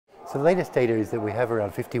So the latest data is that we have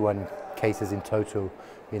around 51 cases in total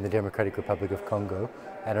in the Democratic Republic of Congo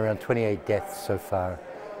and around 28 deaths so far.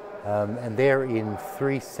 And they're in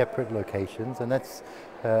 3 separate locations, and that's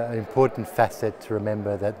an important facet to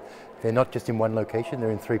remember, that they're not just in one location, they're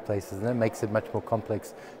in 3 places, and that makes it much more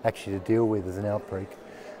complex actually to deal with as an outbreak.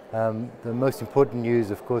 The most important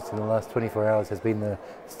news, of course, in the last 24 hours has been the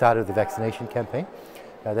start of the vaccination campaign.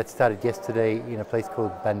 That started yesterday in a place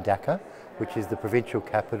called Mbandaka, which is the provincial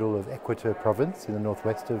capital of Equateur province in the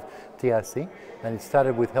northwest of DRC. And it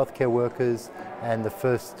started with healthcare workers and the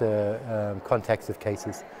first contacts of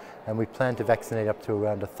cases. And we plan to vaccinate up to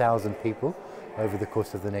around 1,000 people over the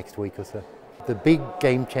course of the next week or so. The big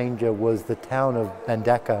game changer was the town of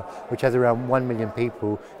Mbandaka, which has around 1 million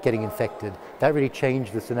people getting infected. That really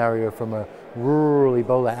changed the scenario from a rural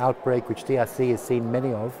Ebola outbreak, which DRC has seen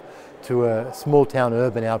many of, to a small town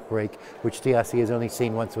urban outbreak, which DRC has only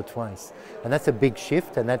seen once or twice. And that's a big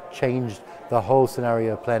shift, and that changed the whole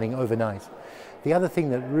scenario planning overnight. The other thing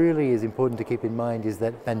that really is important to keep in mind is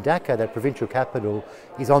that Mbandaka, that provincial capital,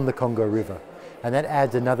 is on the Congo River. And that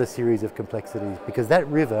adds another series of complexities, because that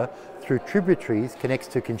river, through tributaries, connects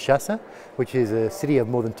to Kinshasa, which is a city of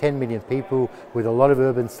more than 10 million people with a lot of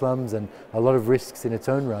urban slums and a lot of risks in its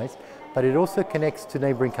own right. But it also connects to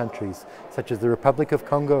neighboring countries, such as the Republic of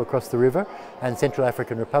Congo across the river and Central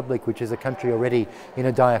African Republic, which is a country already in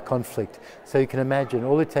a dire conflict. So you can imagine,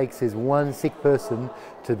 all it takes is one sick person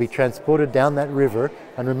to be transported down that river.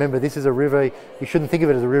 And remember, this is a river, you shouldn't think of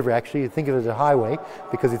it as a river actually, you think of it as a highway,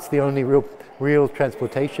 because it's the only real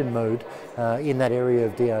transportation mode in that area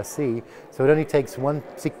of DRC. So it only takes one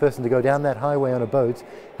sick person to go down that highway on a boat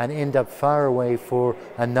and end up far away for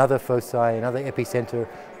another foci, another epicenter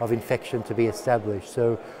of infection to be established.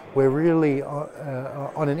 So we're really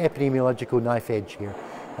on an epidemiological knife edge here.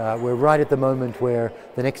 We're right at the moment where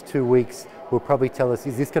the next 2 weeks will probably tell us,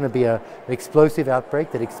 is this going to be an explosive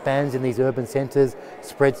outbreak that expands in these urban centers,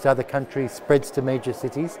 spreads to other countries, spreads to major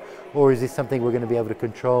cities, or is this something we're going to be able to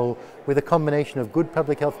control with a combination of good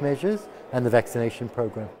public health measures and the vaccination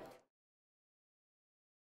program?